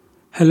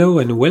Hello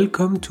and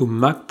welcome to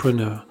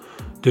Macpreneur,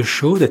 the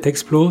show that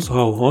explores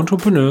how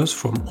entrepreneurs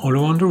from all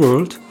around the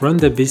world run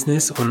their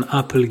business on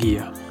Apple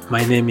gear.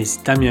 My name is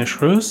Damien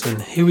Schreus and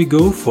here we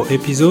go for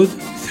episode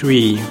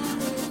 3.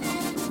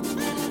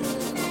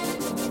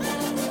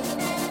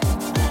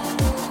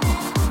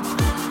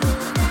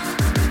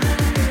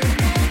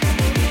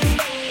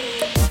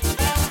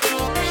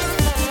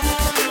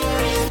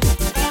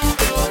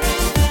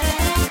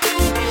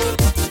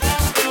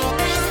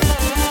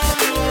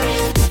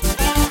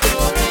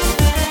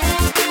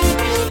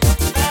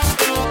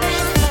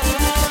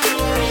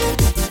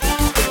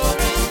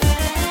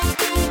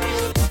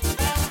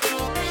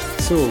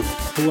 So,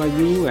 who are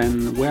you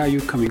and where are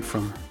you coming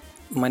from?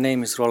 My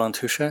name is Roland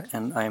Hüse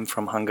and I am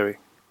from Hungary.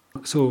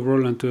 So,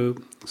 Roland,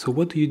 so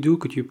what do you do?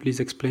 Could you please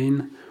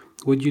explain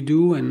what you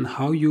do and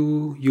how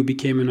you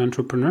became an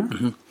entrepreneur?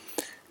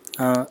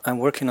 I'm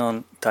working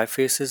on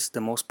typefaces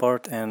the most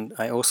part, and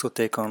I also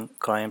take on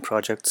client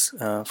projects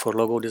for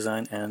logo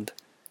design and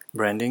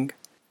branding.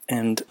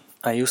 And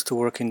I used to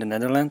work in the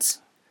Netherlands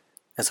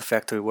as a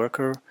factory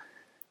worker,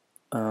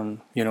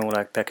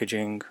 like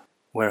packaging,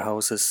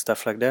 warehouses,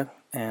 stuff like that.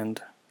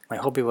 And my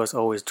hobby was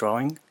always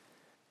drawing.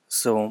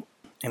 So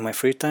in my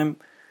free time,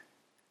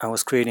 I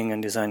was creating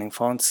and designing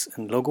fonts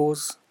and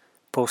logos,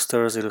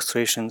 posters,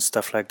 illustrations,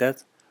 stuff like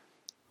that.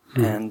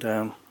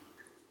 And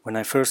when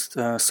I first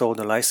saw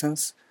the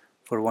license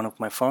for one of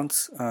my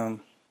fonts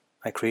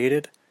I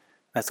created,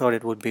 I thought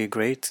it would be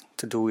great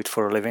to do it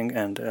for a living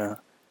and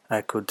I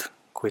could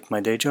quit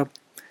my day job.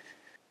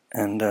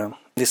 And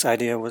this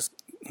idea was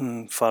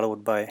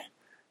followed by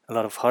a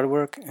lot of hard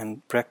work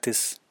and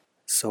practice.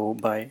 So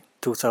by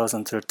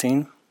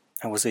 2013,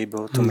 I was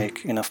able to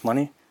make enough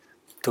money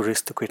to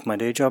risk to quit my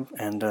day job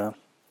and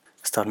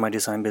start my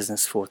design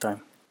business full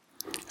time.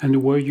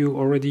 And were you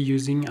already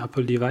using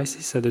Apple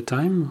devices at the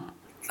time?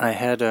 I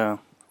had a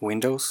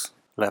Windows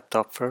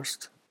laptop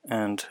first,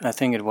 and I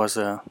think it was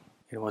a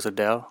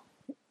Dell,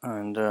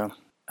 and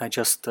I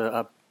just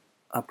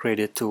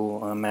upgraded to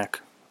a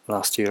Mac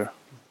last year.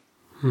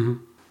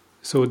 Mm-hmm.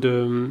 So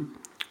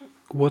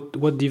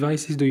what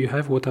devices do you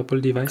have? What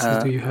Apple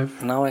devices do you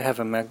have? Now I have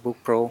a MacBook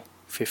Pro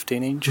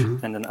 15-inch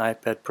and an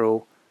iPad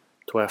Pro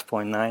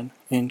 12.9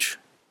 inch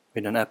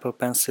with an Apple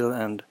Pencil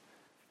and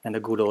a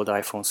good old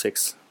iPhone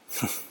 6.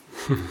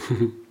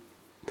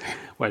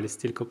 Well, it's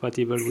still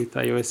compatible with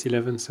iOS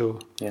 11, so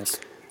yes.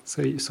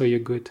 So you're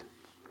good.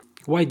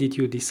 Why did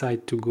you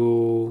decide to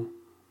go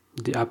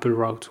the Apple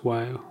route?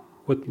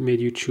 What made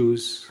you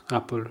choose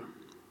Apple?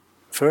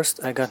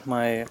 First, I got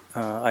my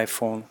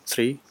iPhone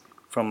 3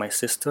 from my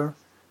sister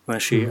when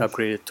she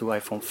upgraded to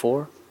iPhone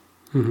 4,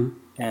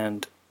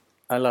 and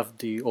I loved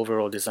the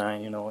overall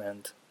design,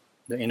 and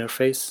the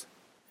interface.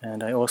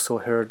 And I also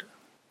heard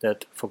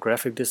that for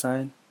graphic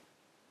design,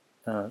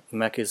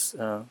 Mac is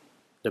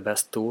the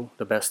best tool,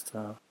 the best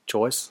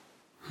choice.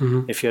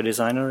 If you're a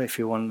designer, if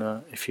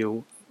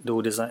you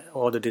do design,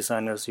 all the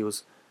designers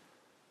use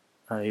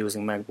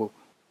using MacBook.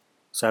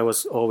 So I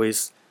was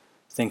always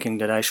thinking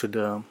that I should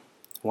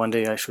one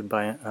day I should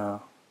buy a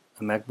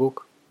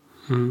MacBook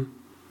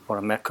or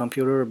a Mac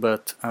computer,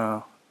 but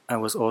I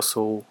was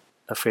also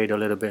afraid a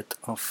little bit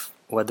of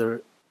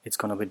whether it's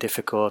going to be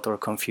difficult or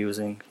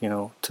confusing,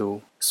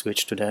 to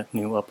switch to that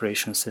new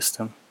operation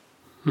system.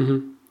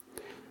 And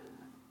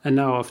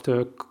now,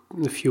 after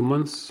a few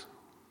months,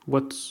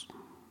 what's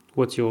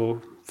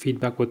your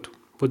feedback? What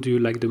do you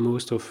like the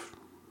most of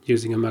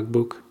using a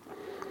MacBook?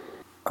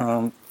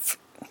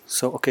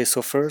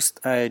 So first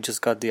I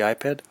just got the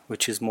iPad,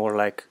 which is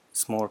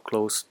it's more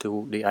close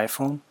to the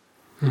iPhone.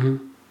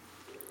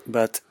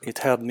 But it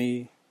helped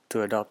me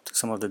to adopt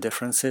some of the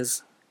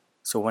differences.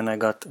 So when I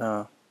got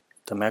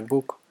the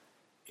MacBook,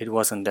 it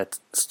wasn't that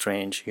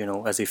strange,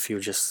 as if you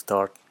just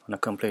start on a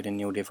completely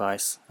new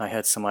device. I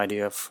had some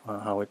idea of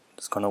how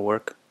it's going to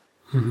work.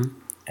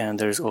 And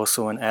there's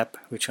also an app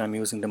which I'm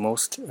using the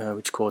most,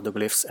 which called the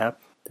Glyphs app,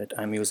 that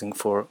I'm using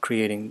for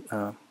creating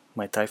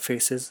my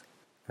typefaces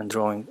and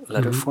drawing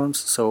letter forms.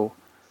 So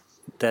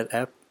that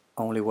app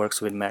only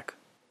works with Mac.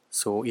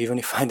 So even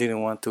if I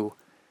didn't want to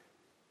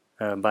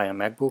buy a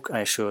MacBook,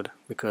 I should,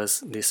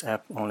 because this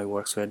app only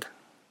works with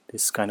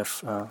this kind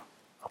of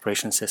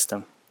operation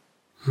system.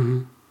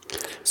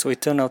 So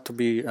it turned out to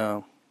be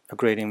a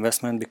great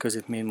investment because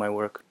it made my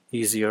work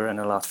easier and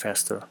a lot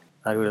faster.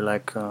 I really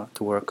like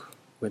to work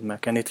with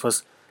Mac, and it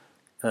was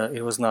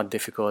not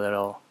difficult at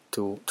all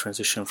to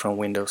transition from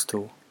Windows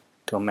to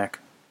a Mac.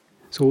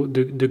 So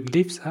the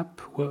Glyphs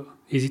app,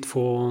 is it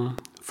for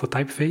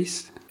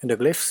typeface? The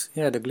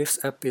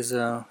Glyphs app is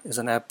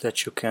an app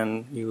that you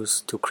can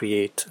use to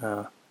create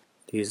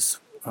these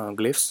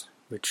glyphs,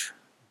 which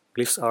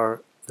glyphs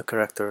are the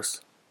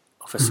characters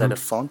of a set of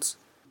fonts,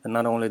 and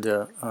not only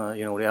the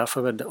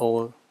alphabet,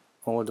 all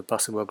the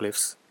possible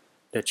glyphs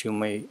that you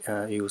may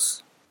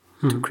use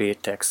to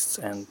create texts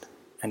and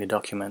any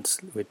documents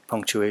with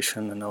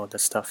punctuation and all that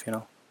stuff.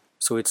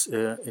 So it's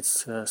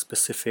a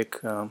specific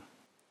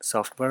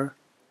software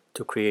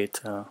to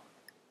create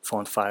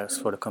font files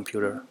for the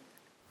computer.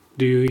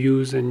 Do you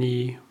use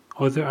any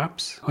other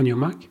apps on your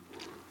Mac?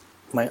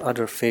 my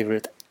other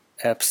favorite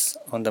apps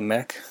on the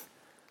Mac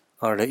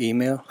are the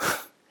email,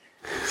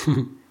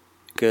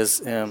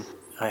 because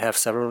I have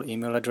several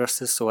email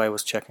addresses, so I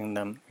was checking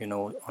them,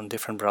 on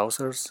different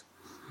browsers,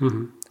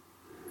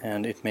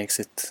 and it makes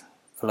it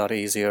a lot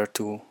easier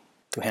to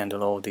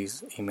handle all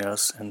these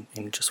emails and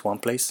in just one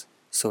place.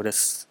 So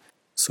that's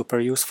super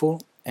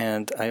useful.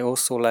 And I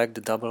also like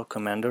the double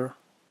commander.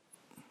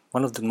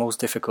 One of the most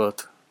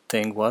difficult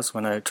thing was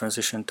when I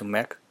transitioned to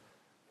Mac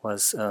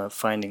was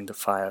finding the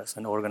files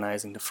and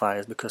organizing the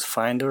files, because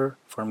Finder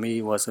for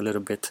me was a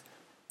little bit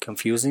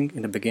confusing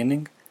in the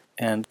beginning,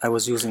 and I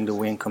was using the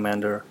Win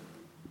commander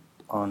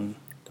on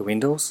the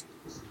Windows,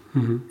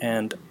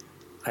 and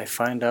I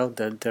find out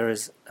that there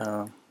is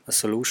a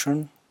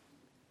solution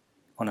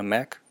on a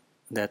Mac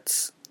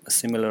that's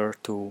similar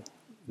to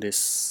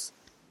this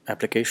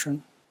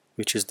application,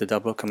 which is the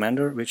double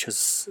commander, which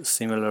is a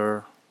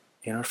similar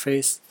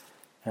interface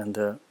and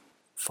the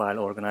file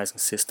organizing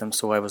system.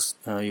 So I was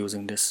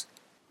using this.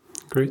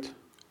 Great.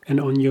 And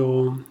on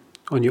your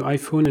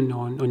iPhone and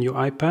on your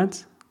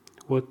iPad,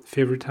 what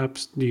favorite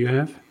apps do you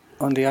have?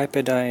 On the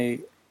iPad,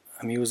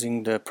 I'm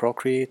using the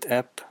Procreate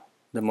app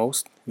the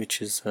most,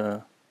 which is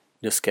the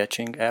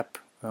sketching app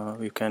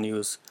you can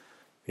use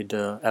with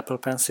the Apple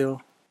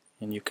Pencil,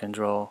 and you can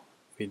draw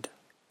with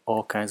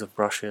all kinds of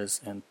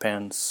brushes and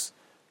pens,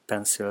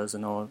 pencils,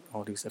 and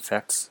all these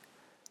effects.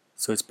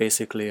 So it's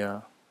basically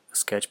a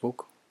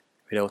sketchbook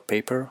without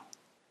paper,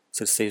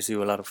 so it saves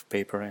you a lot of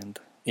paper and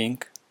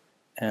ink.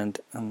 And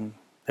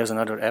there's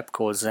another app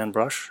called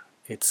ZenBrush.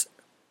 It's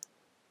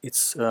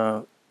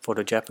for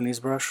the Japanese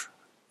brush,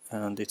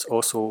 and it's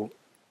also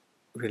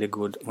really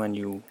good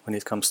when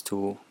it comes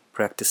to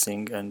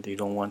practicing and you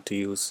don't want to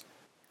use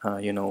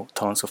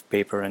tons of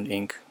paper and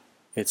ink.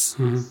 It's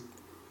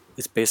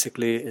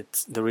basically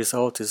the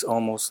result is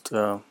almost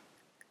the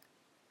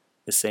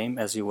same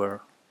as you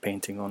were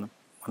painting on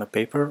a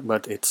paper,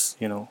 but it's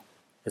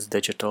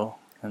digital,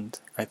 and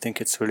I think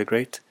it's really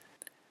great.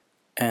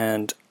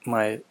 And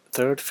my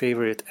third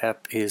favorite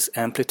app is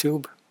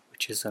Amplitube,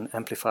 which is an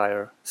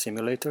amplifier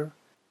simulator.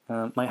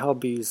 My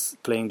hobby is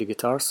playing the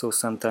guitar, so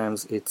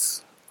sometimes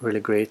it's really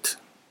great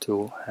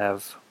to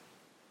have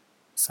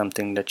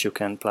something that you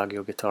can plug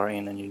your guitar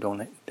in, and you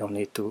don't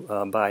need to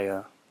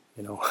buy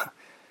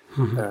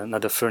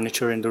another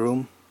furniture in the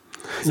room.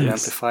 It's an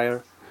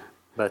amplifier,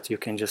 but you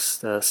can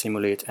just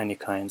simulate any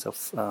kinds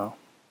of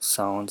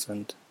sounds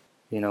and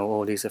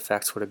all these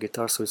effects for the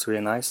guitar. So it's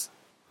really nice,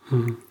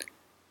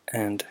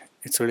 and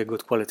it's really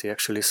good quality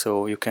actually.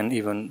 So you can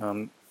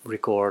even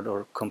record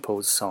or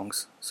compose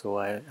songs. So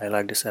I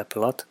like this app a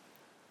lot.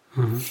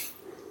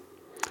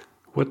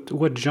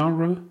 What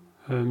genre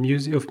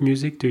of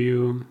music do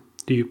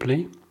you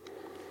play?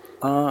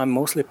 I'm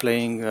mostly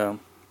playing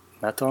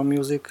metal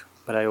music,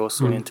 but I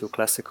also into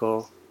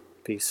classical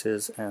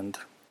pieces, and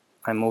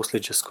I'm mostly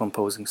just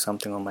composing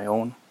something on my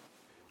own.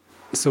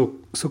 So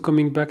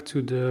coming back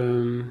to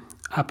the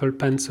Apple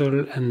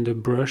Pencil and the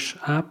Brush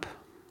app,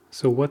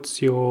 so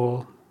what's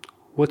your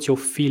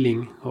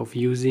feeling of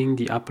using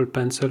the Apple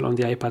Pencil on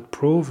the iPad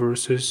Pro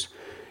versus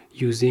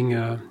using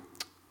a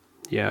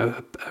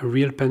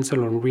real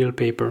pencil on real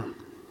paper?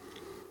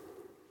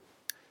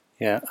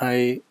 Yeah,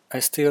 I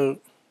still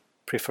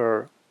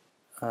prefer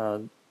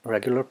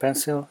regular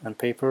pencil and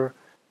paper,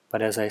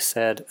 but as I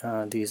said,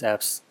 these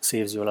apps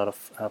saves you a lot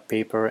of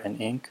paper and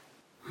ink.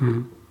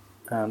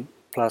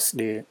 Plus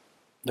the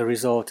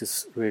result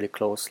is really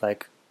close,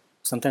 like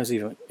sometimes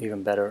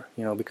even better,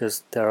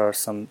 because there are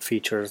some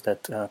features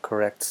that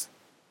corrects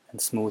and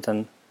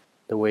smoothen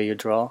the way you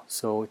draw.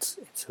 So it's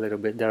a little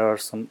bit, there are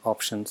some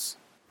options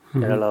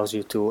that allows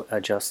you to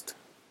adjust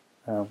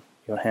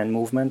your hand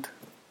movement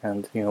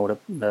and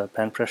the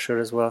pen pressure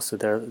as well. So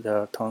there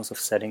are tons of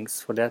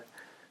settings for that.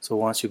 So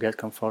once you get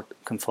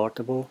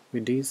comfortable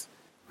with these,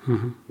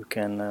 you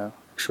can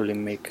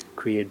actually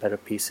create better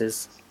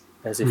pieces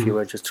as if you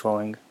were just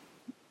drawing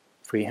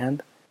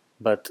freehand.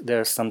 But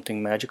there's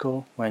something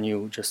magical when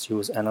you just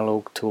use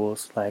analog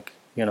tools like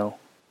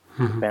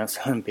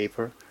pencil and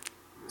paper.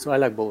 So I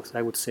like both.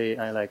 I would say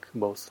I like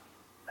both.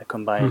 I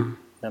combine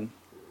them.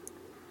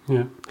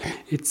 Yeah,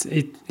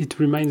 it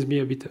reminds me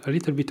a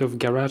little bit of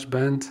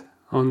GarageBand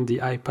on the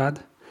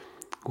iPad,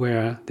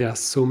 where there are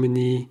so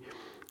many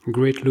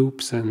great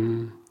loops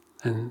and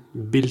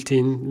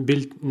built-in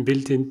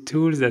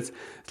tools that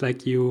it's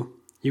like you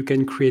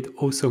can create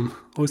awesome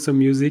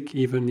music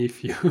even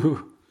if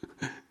you're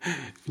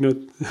not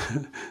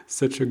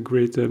such a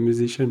great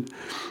musician.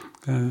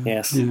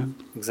 Yes,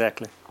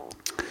 exactly.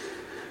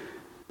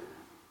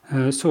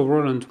 So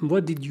Roland,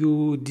 what did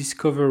you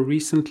discover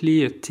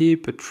recently? A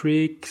tip, a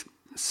trick,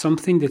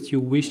 something that you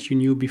wished you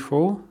knew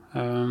before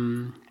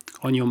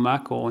on your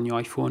Mac or on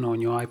your iPhone or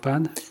on your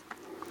iPad?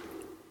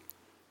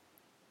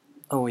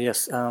 Oh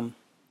yes,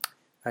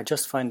 I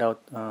just found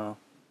out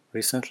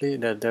recently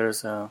that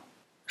there's a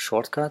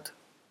shortcut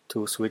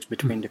to switch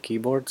between the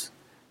keyboards,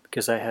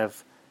 because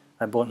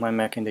I bought my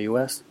Mac in the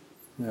US,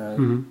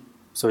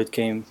 so it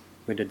came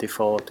with the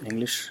default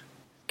English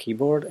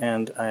keyboard,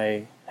 and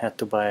I had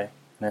to buy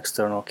an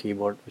external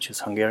keyboard, which is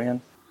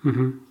Hungarian.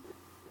 Mm-hmm.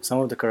 Some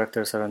of the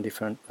characters are on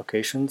different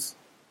locations,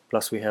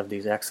 plus we have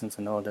these accents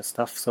and all that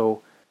stuff.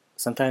 So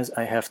sometimes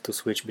I have to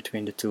switch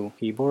between the two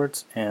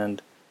keyboards,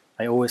 and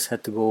I always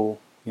had to go,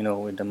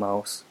 with the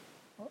mouse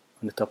on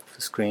the top of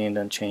the screen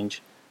and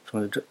change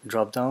from the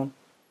drop down.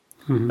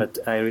 Mm-hmm. But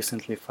I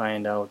recently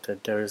find out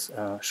that there is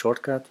a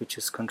shortcut, which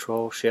is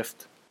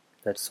Control-Shift,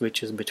 that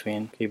switches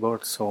between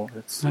keyboards. So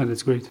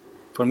that's great.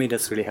 For me,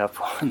 that's really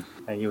helpful.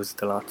 I use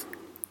it a lot.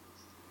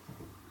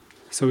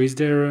 So is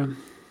there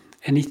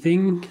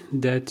anything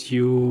that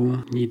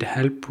you need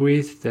help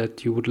with,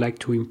 that you would like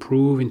to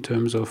improve in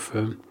terms of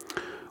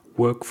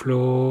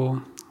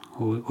workflow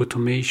or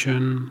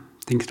automation,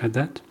 things like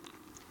that?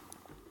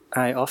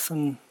 I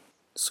often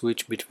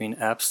switch between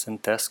apps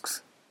and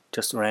tasks,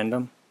 just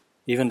random.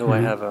 Even though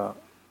I have a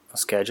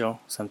schedule,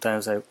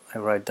 sometimes I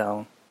write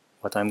down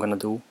what I'm going to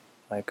do,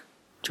 like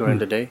during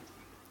the day.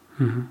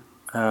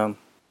 Mm-hmm.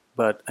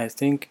 But I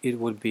think it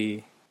would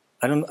be,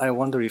 I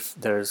wonder if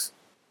there's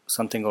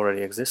something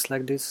already exists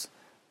like this,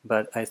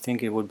 but I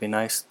think it would be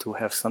nice to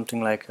have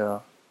something like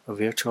a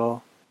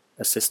virtual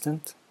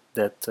assistant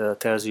that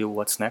tells you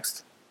what's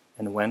next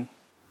and when.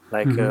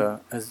 Like,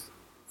 as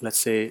let's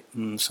say,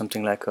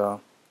 something like a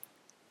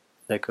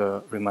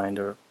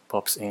reminder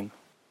pops in,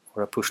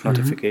 or a push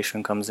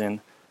notification comes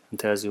in and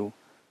tells you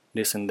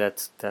this and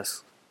that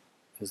task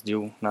is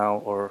due now,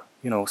 or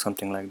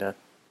something like that.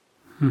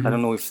 I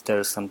don't know if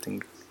there's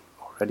something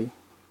already.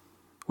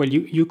 Well,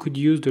 you could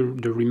use the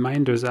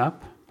Reminders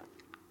app.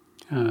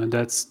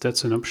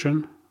 That's an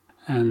option,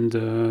 and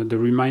the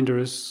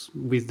reminders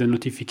with the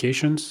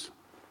notifications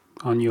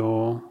on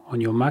your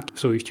Mac.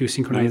 So if you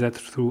synchronize that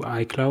through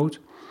iCloud,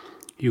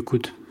 you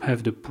could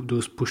have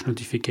those push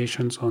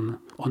notifications on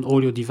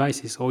all your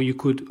devices, or you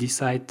could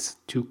decide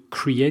to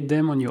create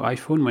them on your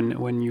iPhone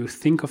when you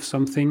think of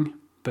something,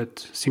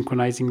 but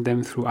synchronizing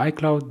them through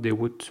iCloud, they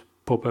would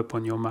pop up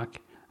on your Mac.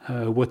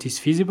 What is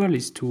feasible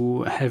is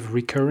to have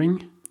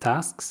recurring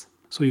tasks.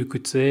 So you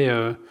could say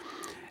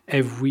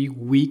every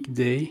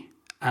weekday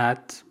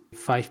at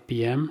 5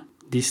 p.m.,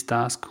 this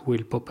task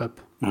will pop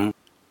up.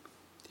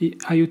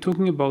 Are you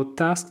talking about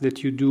tasks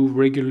that you do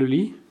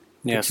regularly?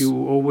 Yes. That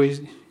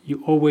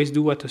you always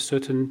do at a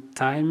certain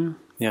time?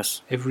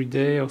 Yes. Every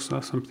day or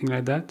something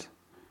like that?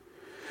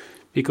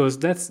 Because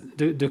that's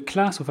the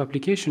class of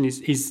application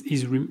is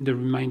the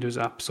Reminders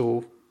app.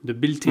 So the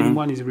built-in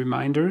one is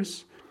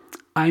Reminders.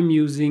 I'm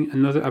using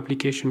another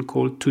application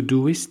called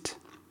Todoist.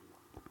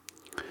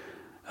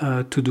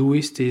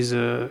 Todoist is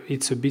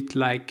it's a bit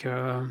like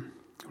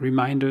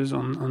Reminders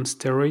on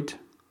steroid,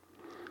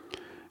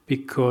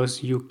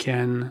 because you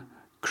can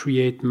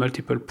create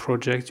multiple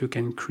projects, you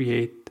can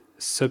create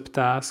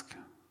subtasks.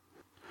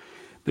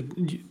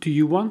 But do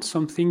you want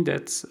something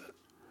that's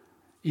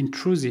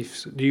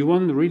intrusive? Do you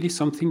want really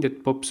something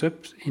that pops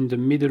up in the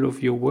middle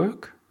of your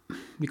work?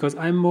 Because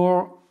I'm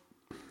more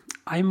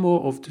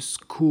of the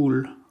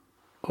school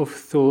of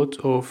thought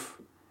of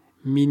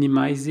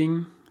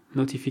minimizing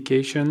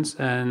notifications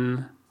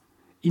and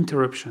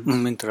interruptions.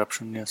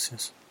 Interruption,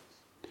 yes.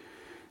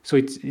 So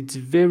it's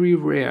very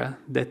rare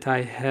that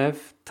I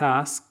have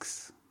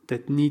tasks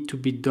that need to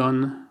be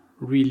done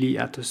really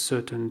at a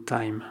certain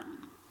time.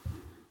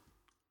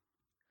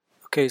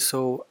 Okay,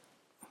 so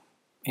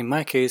in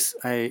my case,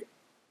 I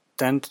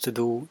tend to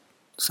do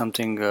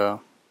something.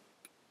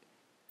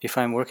 If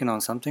I'm working on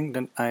something,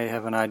 then I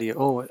have an idea.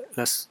 Oh,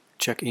 let's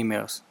check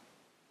emails.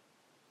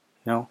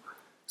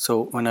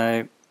 So when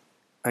I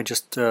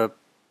just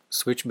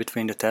switch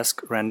between the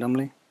tasks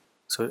randomly.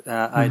 So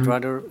I'd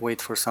rather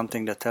wait for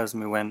something that tells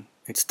me when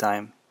it's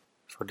time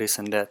for this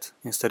and that,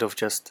 instead of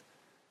just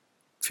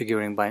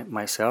figuring by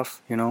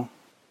myself,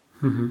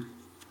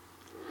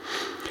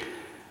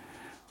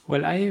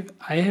 Well, I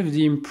have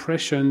the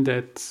impression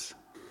that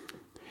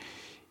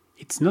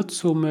it's not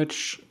so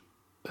much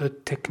a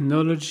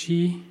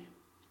technology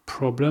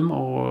problem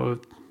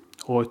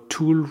or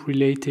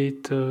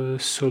tool-related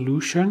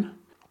solution,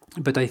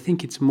 but I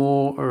think it's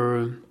more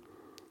a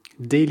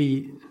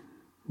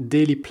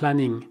daily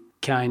planning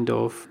kind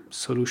of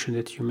solution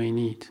that you may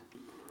need.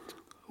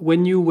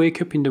 When you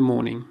wake up in the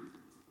morning,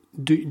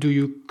 do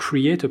you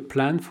create a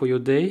plan for your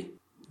day?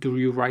 Do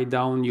you write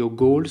down your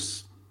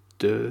goals,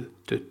 the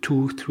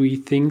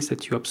 2-3 things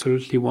that you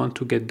absolutely want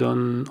to get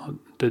done on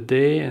the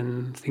day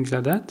and things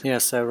like that?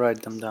 Yes, I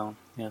write them down.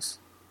 Yes,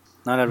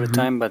 not every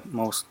time, but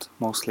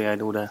mostly I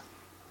do that.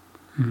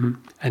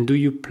 And do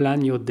you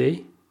plan your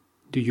day?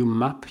 Do you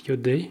map your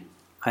day?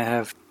 I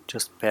have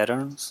just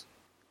patterns,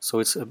 so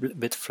it's a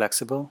bit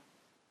flexible.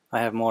 I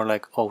have more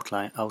like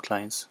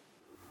outlines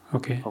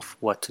of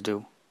what to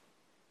do,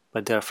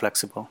 but they're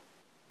flexible.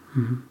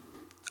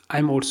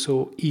 I'm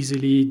also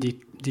easily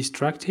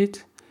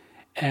distracted,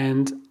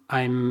 and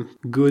I'm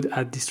good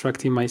at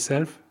distracting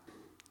myself.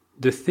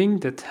 The thing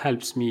that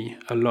helps me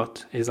a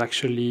lot is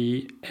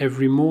actually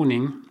every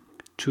morning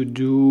to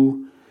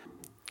do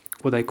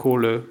what I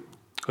call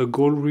a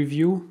goal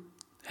review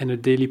and a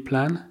daily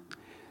plan.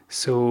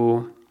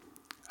 So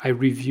I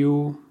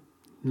review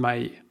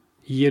my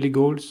yearly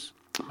goals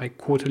my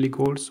quarterly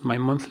goals, my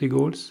monthly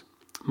goals,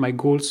 my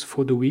goals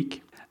for the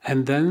week.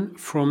 And then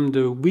from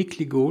the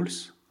weekly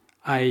goals,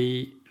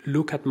 I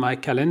look at my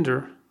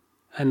calendar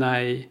and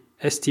I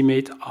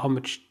estimate how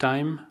much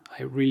time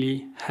I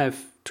really have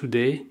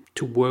today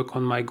to work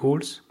on my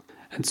goals.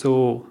 And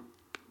so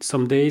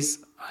some days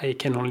I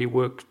can only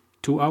work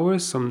 2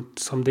 hours.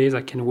 Some days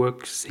I can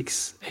work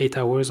 6-8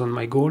 hours on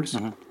my goals.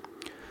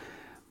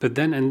 But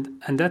then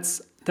and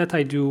that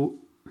I do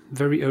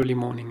very early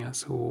morning.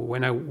 So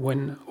when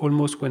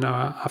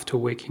after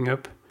waking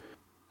up,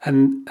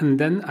 and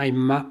then I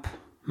map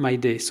my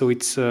day. So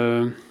it's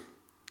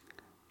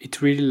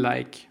really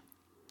like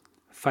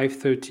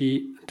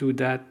 5:30 do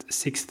that,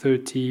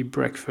 6:30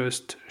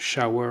 breakfast,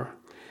 shower,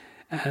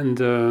 and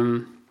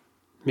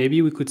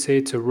maybe we could say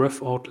it's a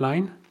rough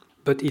outline,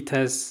 but it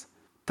has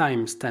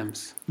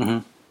timestamps,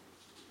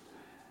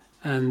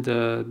 and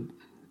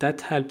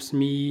that helps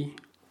me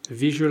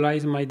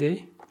visualize my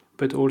day,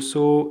 but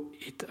also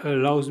it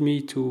allows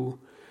me to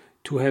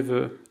have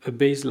a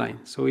baseline.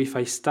 So if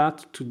I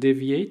start to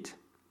deviate,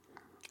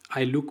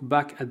 I look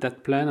back at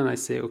that plan and I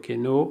say, okay,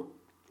 no,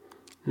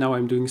 now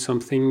I'm doing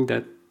something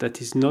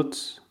that is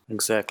not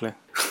exactly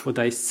what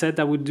I said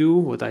I would do,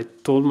 what I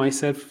told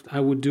myself I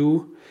would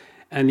do.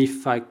 And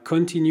if I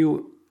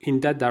continue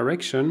in that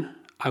direction,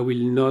 I will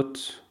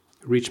not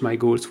reach my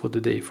goals for the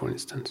day, for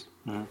instance.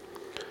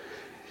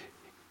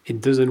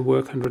 It doesn't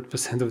work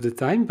 100% of the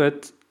time,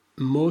 but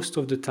most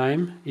of the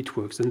time it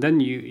works. And then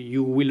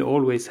you will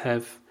always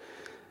have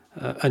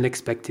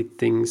unexpected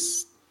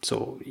things.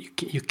 So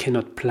you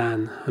cannot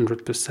plan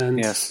 100%.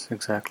 Yes,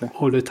 exactly.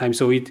 All the time.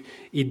 So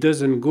it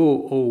doesn't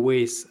go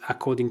always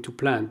according to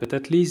plan, but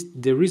at least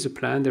there is a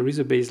plan, there is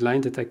a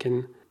baseline that I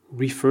can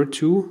refer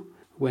to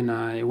when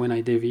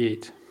I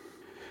deviate.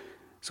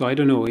 So I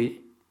don't know.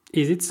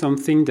 Is it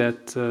something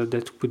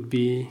that would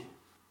be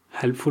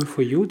helpful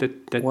for you? That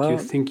you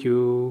think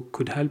you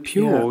could help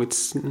you, or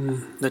it's?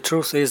 The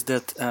truth is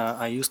that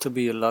I used to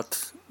be a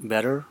lot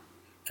better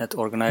at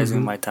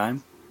organizing my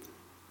time.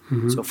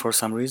 So for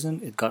some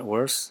reason it got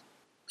worse.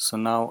 So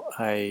now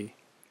I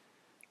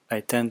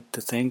tend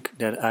to think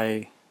that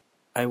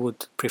I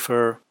would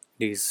prefer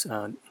these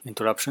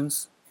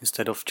interruptions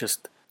instead of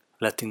just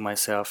letting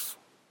myself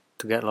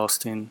to get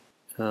lost in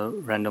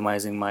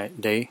randomizing my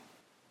day.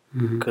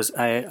 Because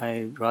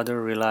I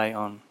rather rely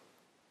on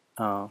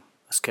a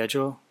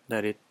schedule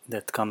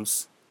that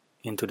comes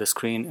into the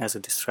screen as a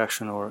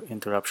distraction or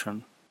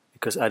interruption.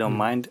 Because I don't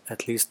mind,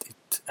 at least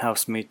it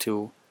helps me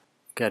to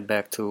get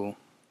back to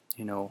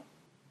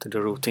to the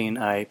routine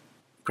I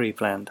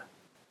pre-planned.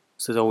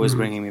 So it's always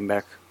bringing me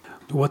back.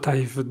 What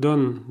I've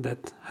done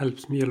that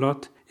helps me a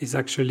lot is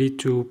actually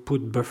to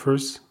put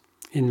buffers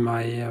in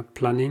my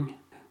planning.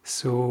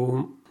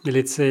 So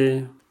let's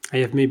say I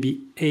have maybe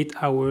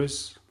 8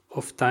 hours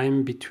of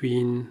time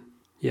between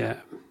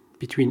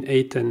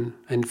 8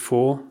 and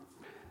 4,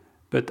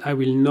 but I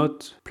will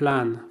not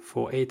plan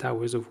for 8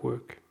 hours of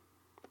work.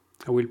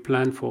 I will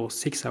plan for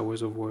 6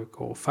 hours of work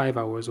or 5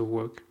 hours of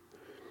work.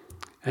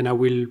 And I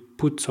will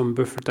put some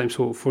buffer time.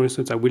 So, for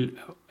instance, I will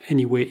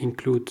anyway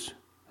include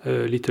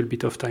a little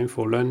bit of time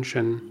for lunch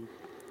and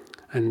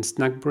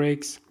snack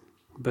breaks.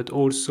 But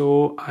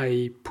also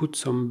I put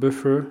some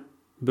buffer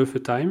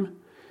time,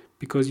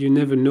 because you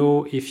never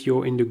know if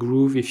you're in the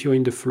groove, if you're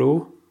in the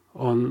flow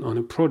on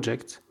a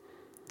project.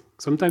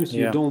 Sometimes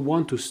you don't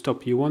want to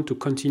stop. You want to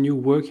continue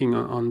working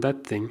on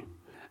that thing.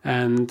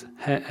 And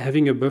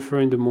having a buffer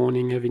in the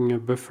morning, having a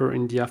buffer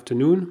in the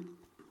afternoon,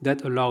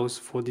 that allows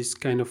for this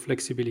kind of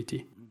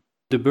flexibility.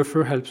 The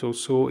buffer helps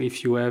also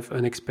if you have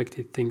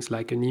unexpected things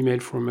like an email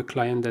from a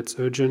client that's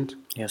urgent.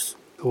 Yes.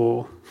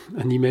 Or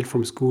an email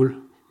from school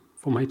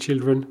for my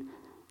children.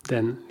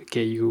 Then,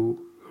 you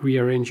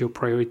rearrange your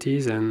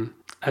priorities, and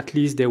at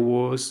least there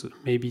was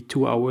maybe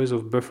 2 hours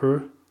of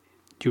buffer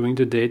during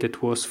the day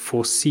that was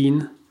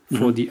foreseen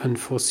for the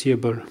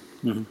unforeseeable.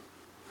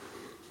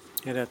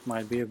 Yeah, that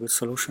might be a good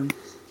solution.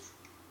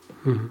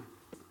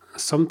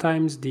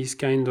 Sometimes these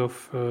kind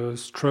of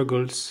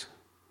struggles,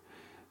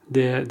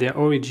 their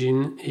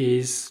origin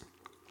is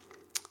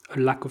a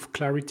lack of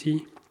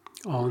clarity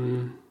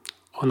on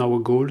our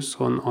goals,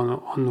 on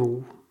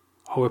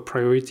our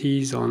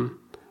priorities, on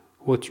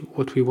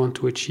what we want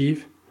to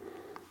achieve.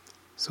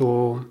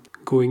 So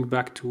going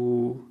back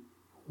to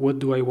what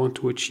do I want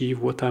to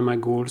achieve, what are my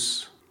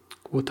goals,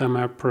 what are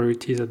my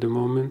priorities at the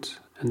moment,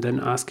 and then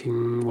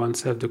asking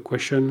oneself the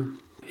question,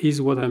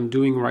 is what I'm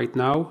doing right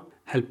now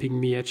helping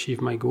me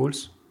achieve my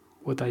goals,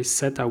 what I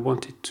said I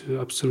wanted to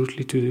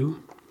absolutely to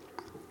do?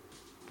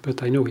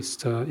 But I know it's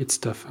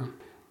tough.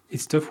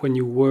 It's tough when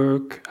you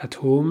work at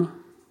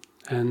home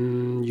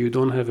and you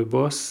don't have a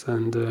boss,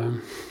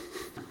 and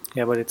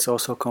yeah, but it's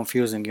also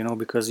confusing,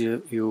 because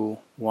you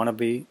want to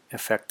be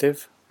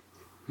effective,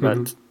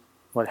 but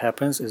what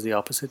happens is the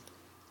opposite.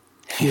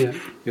 Yeah.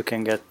 You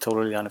can get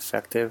totally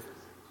ineffective,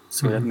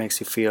 so that makes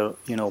you feel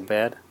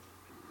bad,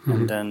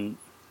 and then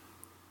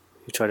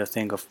you try to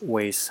think of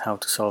ways how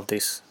to solve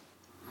this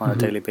on a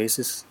daily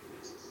basis.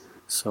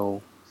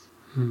 So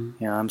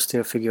I'm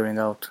still figuring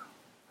out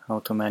how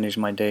to manage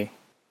my day.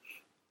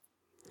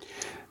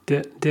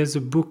 There's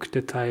a book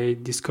that I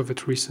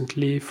discovered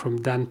recently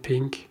from Dan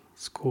Pink.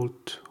 It's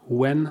called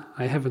When.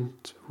 I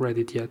haven't read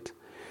it yet.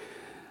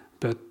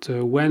 But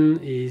When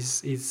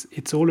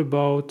it's all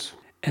about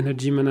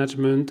energy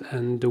management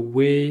and the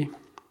way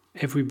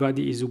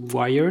everybody is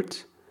wired.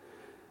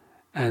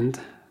 And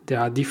there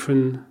are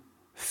different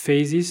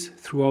phases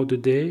throughout the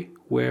day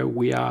where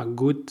we are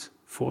good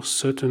for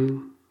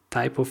certain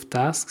type of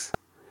tasks.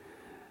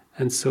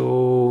 And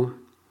so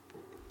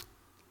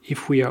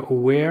if we are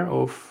aware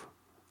of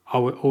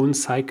our own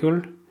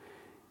cycle,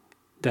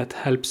 that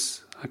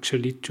helps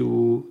actually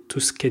to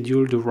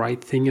schedule the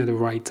right thing at the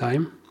right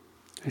time.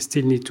 I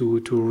still need to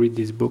read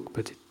this book,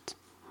 but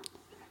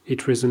it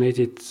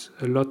resonated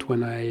a lot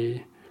when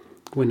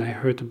I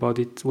heard about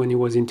it when he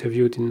was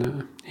interviewed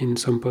in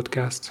some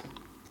podcast.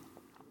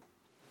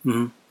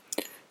 Mm-hmm.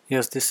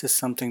 Yes, this is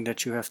something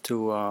that you have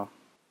to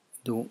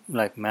do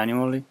like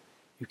manually.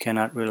 You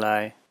cannot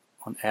rely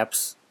on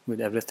apps with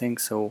everything,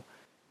 so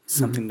it's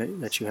something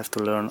that you have to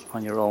learn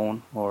on your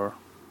own, or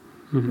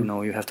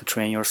you have to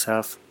train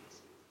yourself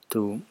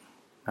to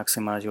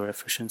maximize your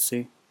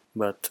efficiency.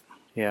 But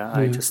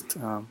I just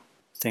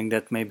think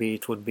that maybe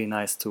it would be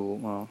nice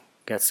to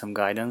get some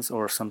guidance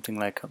or something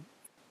like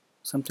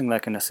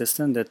an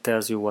assistant that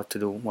tells you what to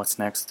do, what's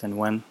next, and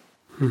when.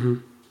 Mm-hmm.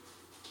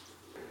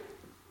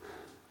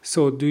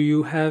 So, do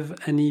you have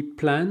any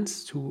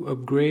plans to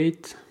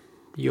upgrade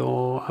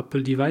your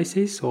Apple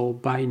devices or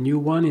buy a new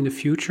one in the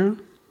future?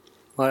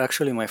 Well,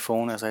 actually, my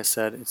phone, as I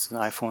said, it's an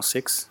iPhone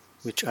 6,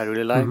 which I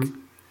really like.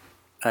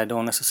 I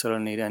don't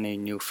necessarily need any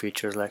new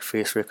features like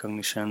face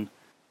recognition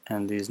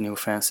and these new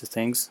fancy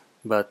things,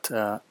 but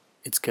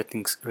it's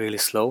getting really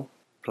slow,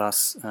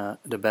 plus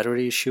the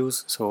battery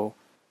issues, so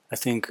I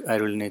think I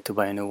really need to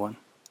buy a new one.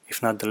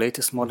 If not the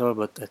latest model,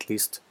 but at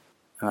least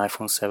an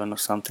iPhone 7 or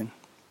something.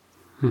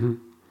 Mm-hmm.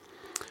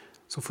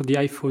 So for the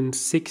iPhone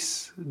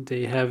 6,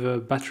 they have a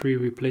battery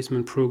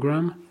replacement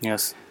program.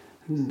 Yes.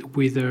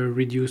 With a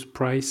reduced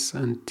price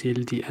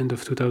until the end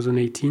of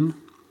 2018.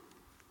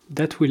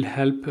 That will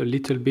help a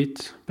little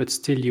bit, but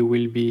still you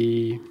will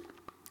be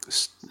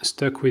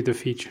stuck with the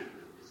feature.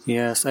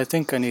 Yes, I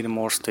think I need a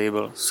more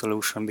stable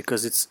solution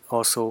because it's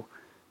also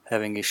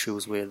having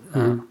issues with,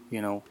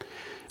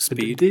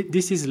 speed. But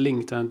this is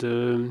linked, and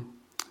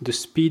the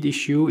speed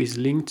issue is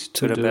linked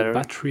to the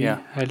battery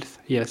health.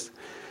 Yes.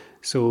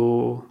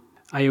 So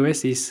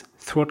iOS is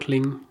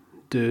throttling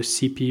the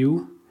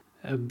CPU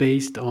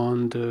based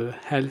on the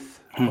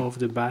health of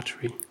the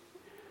battery.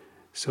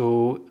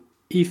 So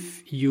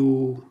if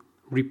you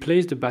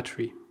replace the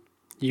battery,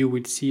 you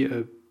will see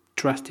a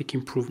drastic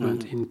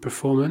improvement in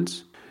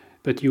performance,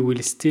 but you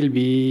will still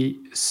be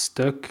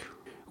stuck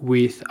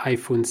with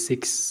iPhone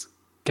 6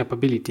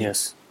 capability.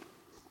 Yes.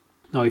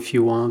 Now, if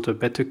you want a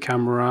better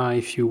camera,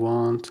 if you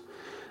want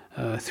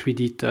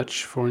 3D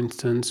touch, for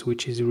instance,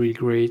 which is really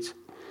great,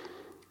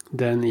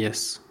 then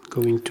yes,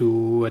 going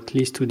to at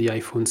least to the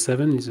iPhone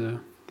 7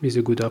 is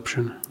a good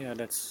option. Yeah,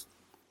 that's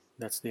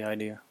the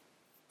idea.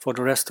 For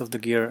the rest of the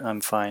gear,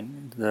 I'm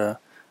fine. The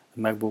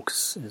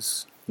MacBooks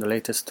is the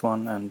latest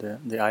one, and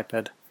the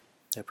iPad,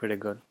 they're pretty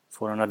good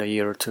for another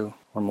year or two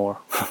or more.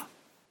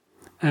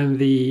 And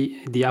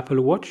the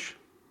Apple Watch,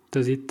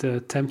 does it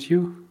tempt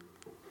you?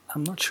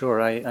 I'm not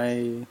sure.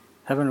 I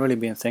haven't really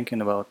been thinking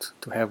about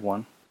to have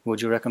one.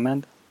 Would you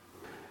recommend?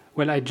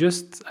 Well, I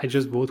just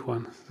bought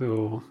one,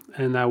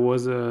 and I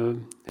was a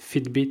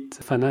Fitbit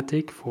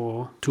fanatic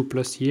for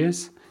 2+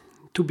 years.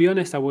 To be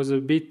honest, I was a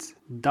bit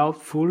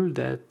doubtful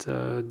that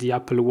the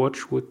Apple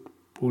Watch would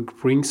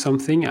bring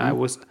something. I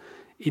was,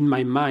 in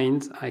my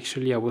mind,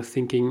 actually, I was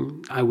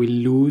thinking I will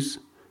lose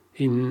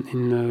in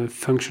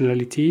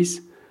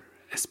functionalities,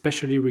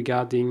 especially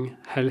regarding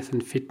health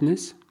and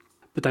fitness.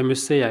 But I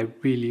must say I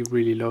really,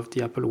 really love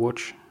the Apple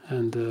Watch,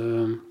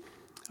 and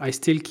I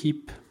still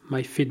keep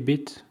my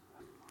Fitbit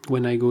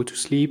when I go to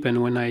sleep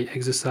and when I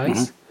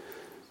exercise,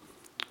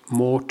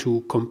 more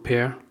to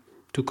compare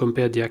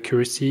the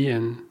accuracy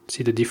and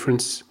see the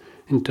difference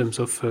in terms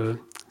of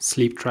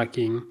sleep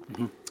tracking,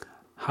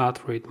 heart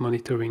rate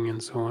monitoring,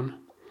 and so on.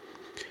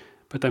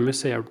 But I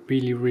must say I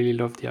really, really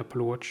love the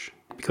Apple Watch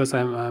because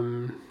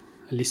I'm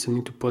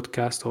listening to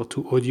podcasts or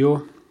to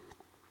audio.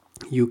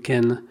 You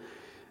can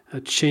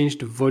change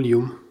the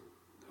volume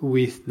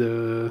with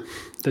the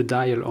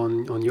dial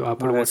on your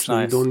Apple Watch. So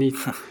nice.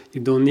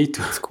 You don't need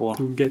to, cool.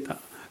 to get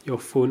your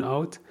phone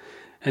out,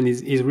 and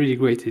it's really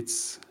great.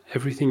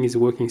 Everything is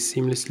working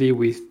seamlessly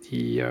with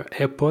the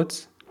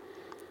AirPods,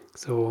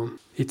 so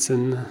it's a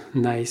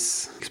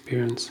nice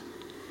experience.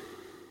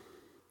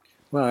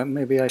 Well,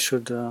 maybe I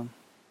should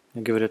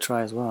give it a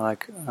try as well.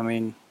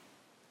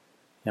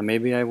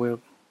 Maybe I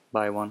will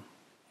buy one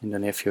in the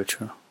near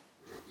future.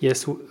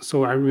 Yes,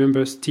 so I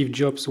remember Steve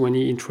Jobs, when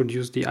he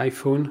introduced the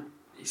iPhone,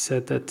 he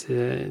said that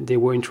they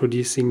were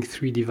introducing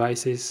 3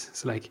 devices.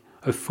 It's like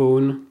a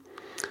phone,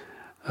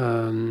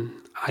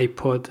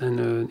 iPod, and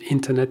an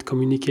internet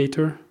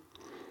communicator.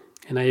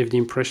 And I have the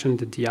impression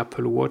that the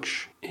Apple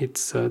Watch,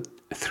 it's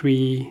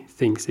 3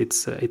 things.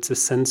 It's a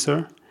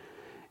sensor,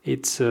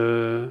 it's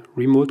a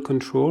remote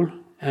control,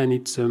 and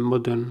it's a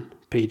modern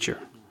pager.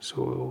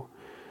 So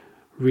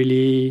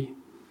really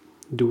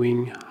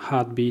doing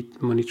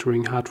heartbeat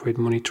monitoring, heart rate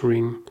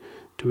monitoring,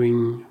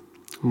 doing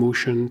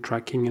motion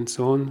tracking and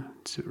so on.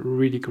 It's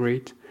really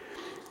great.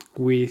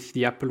 With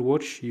the Apple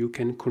Watch, you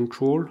can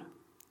control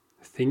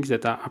things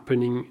that are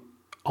happening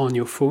on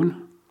your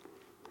phone,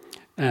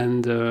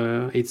 and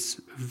it's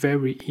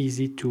very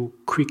easy to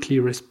quickly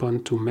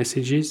respond to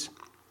messages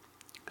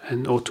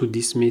and or to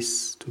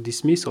dismiss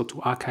or to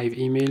archive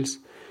emails.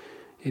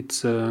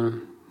 It's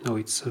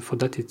for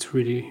that it's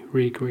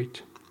really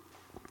great.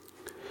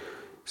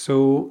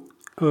 So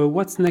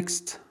what's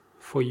next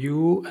for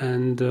you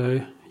and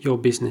your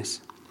business?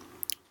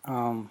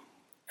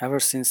 Ever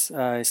since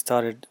I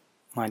started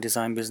my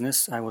design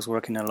business, I was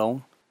working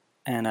alone,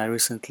 and I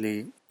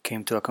recently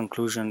came to a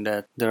conclusion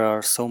that there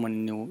are so many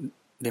new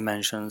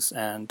dimensions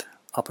and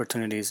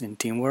opportunities in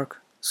teamwork.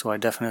 So I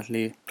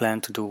definitely plan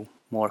to do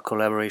more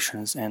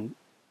collaborations and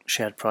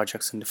shared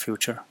projects in the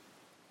future.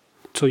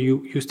 So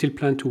you still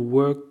plan to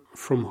work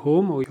from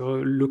home, or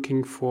you're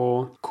looking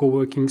for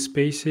co-working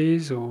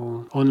spaces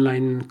or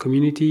online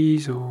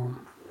communities, or?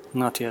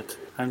 Not yet.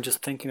 I'm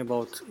just thinking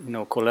about,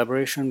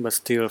 collaboration, but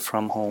still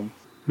from home.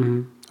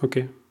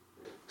 Okay.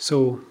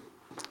 So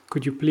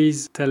could you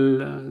please tell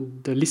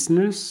the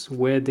listeners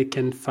where they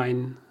can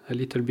find a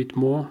little bit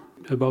more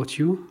about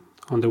you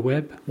on the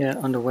web? Yeah,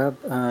 on the web,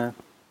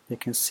 you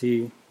can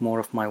see more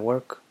of my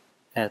work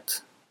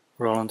at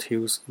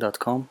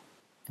rolandhuse.com,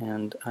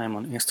 and I'm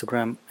on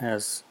Instagram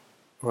as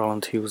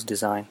Roland Hüse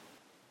Design.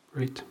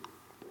 Great.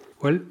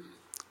 Well,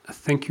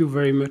 thank you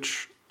very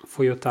much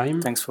for your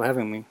time. Thanks for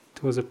having me.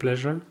 It was a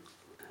pleasure.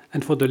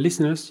 And for the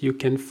listeners, you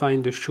can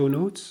find the show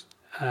notes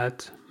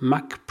at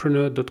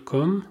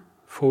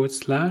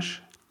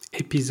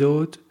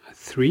macpreneur.com/episode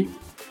 3.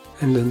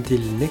 And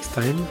until next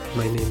time,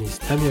 my name is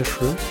Damien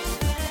Schröer,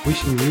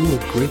 wishing you a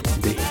great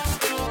day.